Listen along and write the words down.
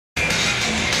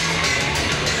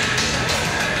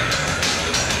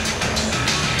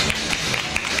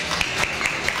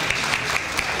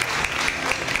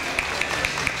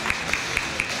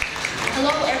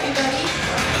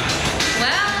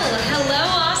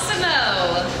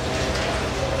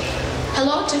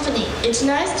It's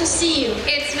nice to see you.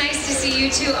 It's nice to see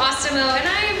you too, Asimo, and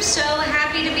I am so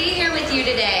happy to be here with you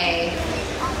today.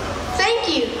 Thank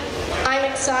you. I'm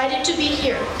excited to be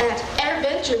here at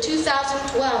Airventure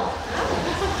 2012.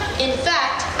 In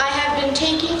fact, I have been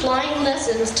taking flying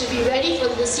lessons to be ready for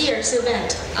this year's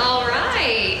event. All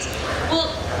right. Well,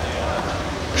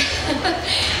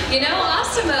 you know,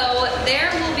 Asimo, there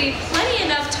will be plenty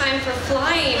enough time for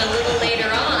flying a little later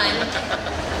on.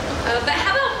 But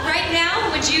how about right now?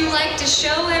 Would you like to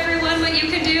show everyone what you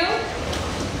can do?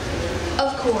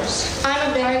 Of course.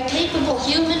 I'm a very capable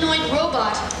humanoid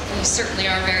robot. You certainly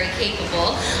are very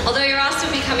capable, although you're also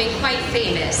becoming quite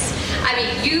famous. I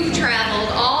mean, you've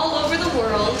traveled all over the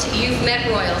world, you've met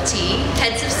royalty,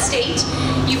 heads of state,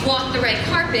 you've walked the red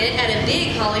carpet at a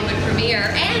big Hollywood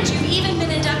premiere, and you've even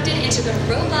been inducted into the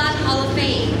Robot Hall of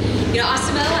Fame. You know,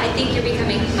 Asimo, I think you're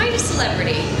becoming quite a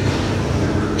celebrity.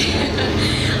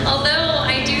 Although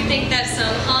I do think that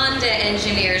some Honda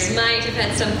engineers might have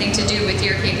had something to do with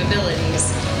your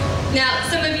capabilities. Now,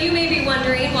 some of you may be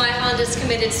wondering why Honda's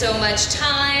committed so much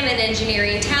time and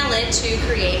engineering talent to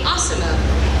create Asimo.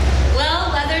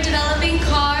 Well, whether developing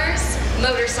cars,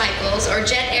 motorcycles, or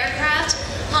jet aircraft,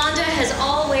 Honda has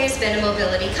always been a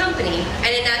mobility company.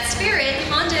 And in that spirit,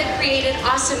 Honda created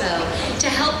Asimo to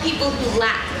help people who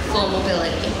lack full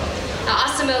mobility. Now,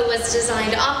 Asimo was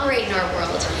designed to operate in our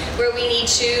world, where we need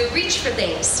to reach for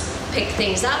things, pick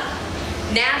things up,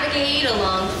 navigate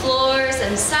along floors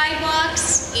and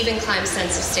sidewalks, even climb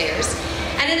sets of stairs.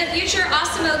 And in the future,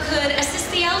 Asimo could assist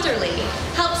the elderly,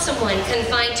 help someone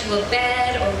confined to a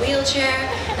bed or wheelchair,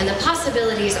 and the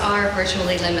possibilities are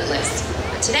virtually limitless.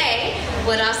 But today,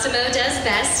 what Asimo does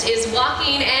best is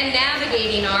walking and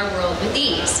navigating our world with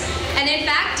ease. And in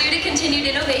fact, due to continued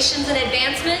innovations and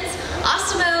advancements,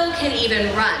 Asimo can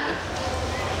even run.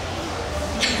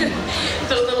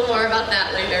 But a little more about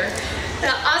that later.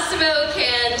 Now, Asimo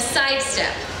can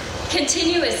sidestep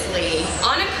continuously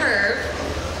on a curve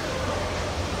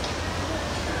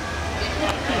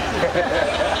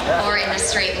or in a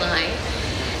straight line.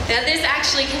 Now, this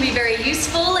actually can be very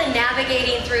useful in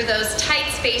navigating through those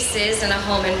tight spaces in a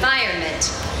home environment.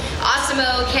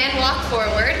 Asimo can walk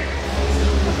forward,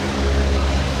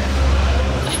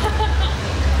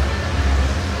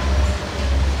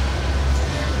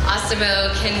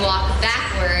 Asimo can walk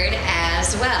backward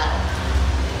as well,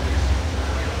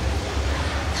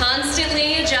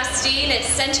 constantly adjusting its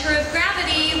center of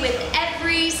gravity with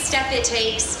every step it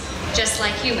takes, just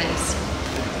like humans.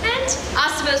 And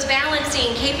Asimo's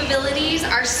balancing capabilities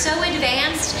are so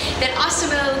advanced that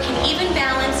Asimo can even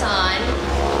balance on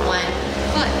one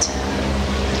foot.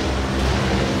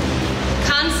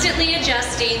 Constantly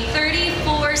adjusting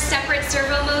 34 separate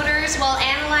servo motors while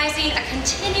analyzing a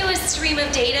continuous stream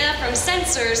of data from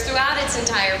sensors throughout its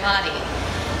entire body.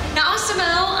 Now,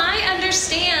 Asimo, I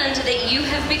understand that you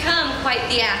have become quite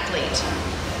the athlete.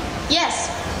 Yes,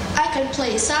 I can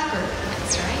play soccer.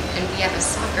 That's right, and we have a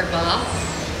soccer ball.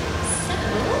 So, I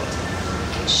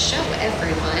can show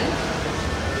everyone.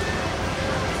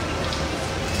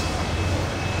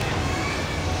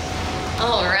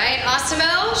 All right,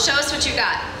 Asimo, show us what you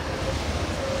got.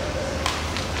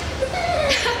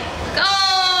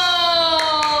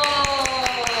 Goal!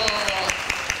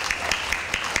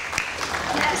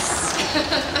 Yes.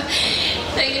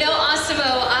 Now, you know,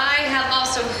 Asimo, I have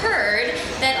also heard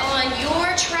that on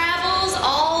your travels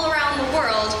all around the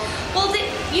world, well,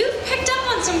 you've picked up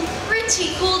on some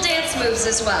pretty cool dance moves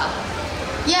as well.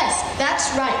 Yes,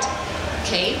 that's right.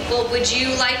 Okay, well, would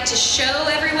you like to show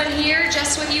everyone here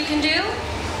just what you can do?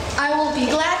 I will be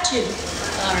glad to.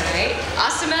 All right,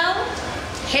 Asimo,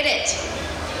 hit it.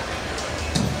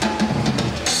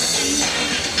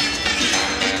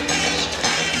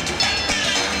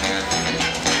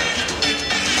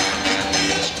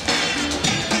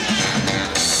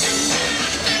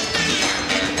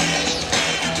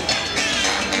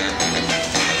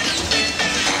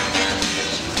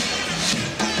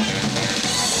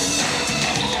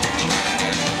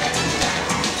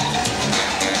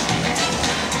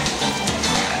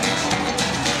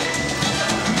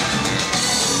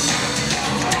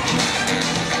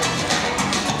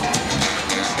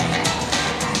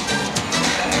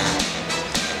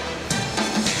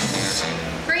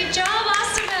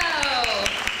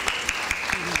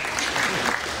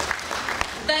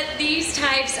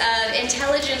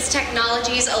 Intelligence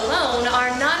technologies alone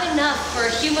are not enough for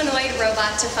a humanoid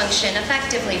robot to function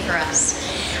effectively for us.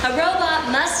 A robot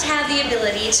must have the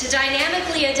ability to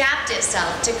dynamically adapt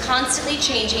itself to constantly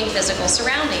changing physical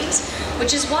surroundings,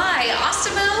 which is why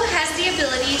Asimo has the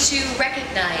ability to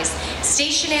recognize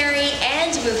stationary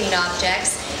and moving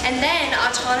objects and then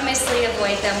autonomously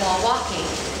avoid them while walking.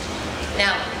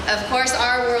 Now, of course,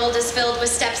 our world is filled with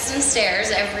steps and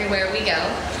stairs everywhere we go.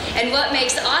 And what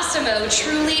makes Asimo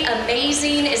truly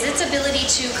amazing is its ability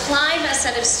to climb a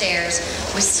set of stairs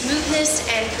with smoothness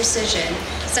and precision,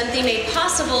 something made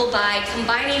possible by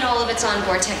combining all of its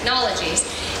onboard technologies.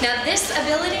 Now, this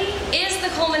ability is the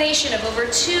culmination of over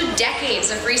 2 decades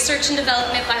of research and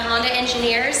development by Honda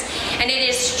engineers, and it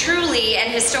is truly an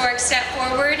historic step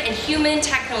forward in human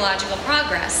technological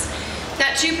progress.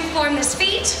 Now, to perform this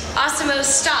feat, Asimo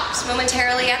stops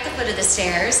momentarily at the foot of the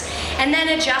stairs and then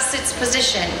adjusts its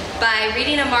position by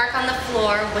reading a mark on the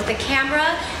floor with a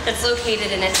camera that's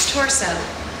located in its torso.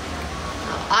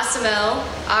 Asimo,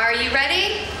 are you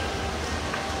ready?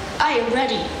 I am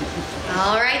ready.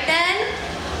 All right then,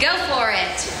 go for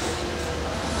it.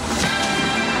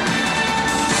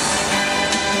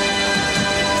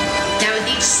 Now with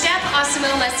each step, Asimo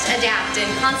must adapt and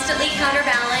constantly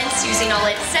counterbalance using all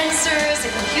its sensors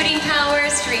and computing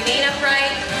powers to remain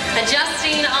upright,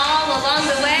 adjusting all along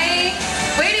the way.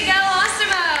 Way to go,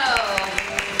 Asimo!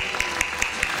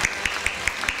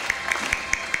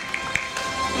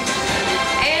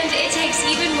 And it takes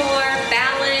even more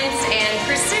balance and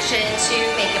precision to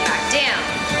make it back down.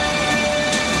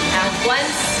 Now,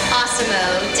 once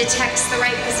Asimo detects the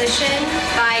right position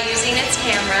by using its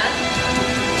camera,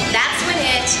 that's when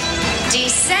it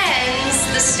descends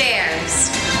the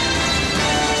stairs,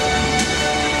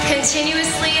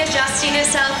 continuously adjusting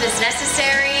itself as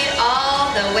necessary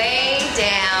all the way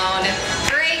down.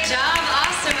 Great job,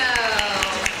 Asimo!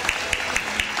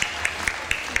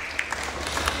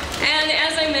 And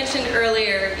as I mentioned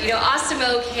earlier,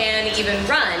 Asimo can even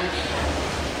run.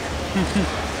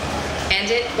 And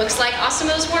it looks like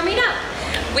Asimo's warming up,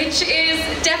 which is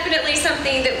definitely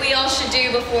something that we all should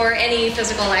do before any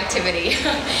physical activity.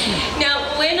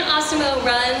 Now, when Asimo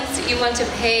runs, you want to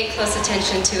pay close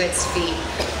attention to its feet.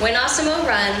 When Asimo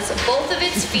runs, both of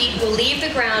its feet will leave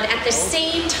the ground at the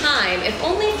same time, if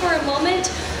only for a moment,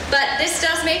 but this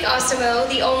does make Asimo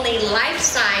the only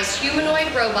life-size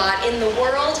humanoid robot in the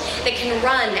world that can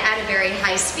run at a very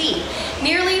high speed,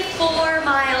 nearly 4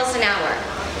 miles an hour.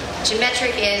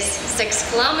 Geometric is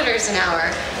 6 kilometers an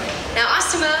hour. Now,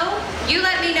 Asimo, you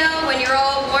let me know when you're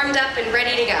all warmed up and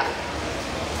ready to go.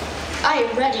 I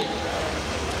am ready.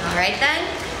 All right then.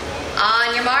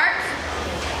 On your mark,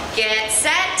 get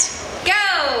set,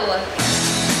 go!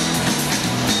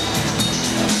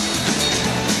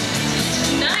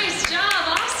 Nice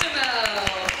job, Asimo!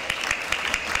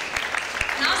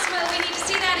 And Asimo, we need to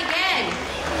see that again.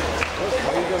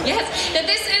 Yes, now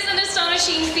this is an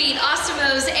astonishing feat.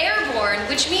 Asimo's airborne,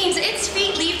 which means its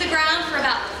feet leave the ground for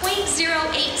about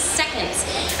 0.08 seconds.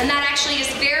 And that actually is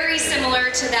very similar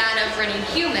to that of running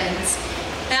humans.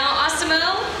 Now,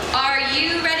 Asimo, are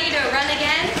you ready to run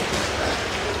again?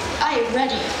 I am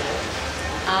ready.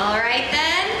 All right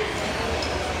then,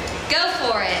 go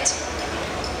for it.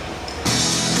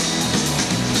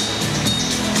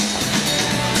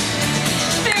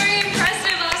 Very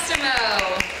impressive, Asimo.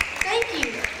 Thank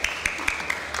you.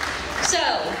 So,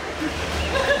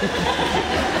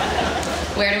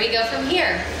 where do we go from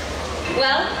here?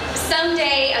 Well,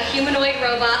 someday a humanoid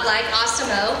robot like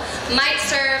Asimo might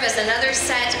serve as another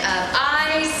set of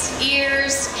eyes,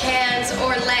 ears, hands,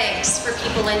 or legs for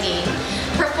people in need,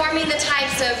 performing the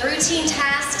types of routine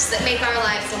tasks that make our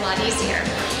lives a lot easier.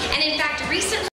 And in fact, recently,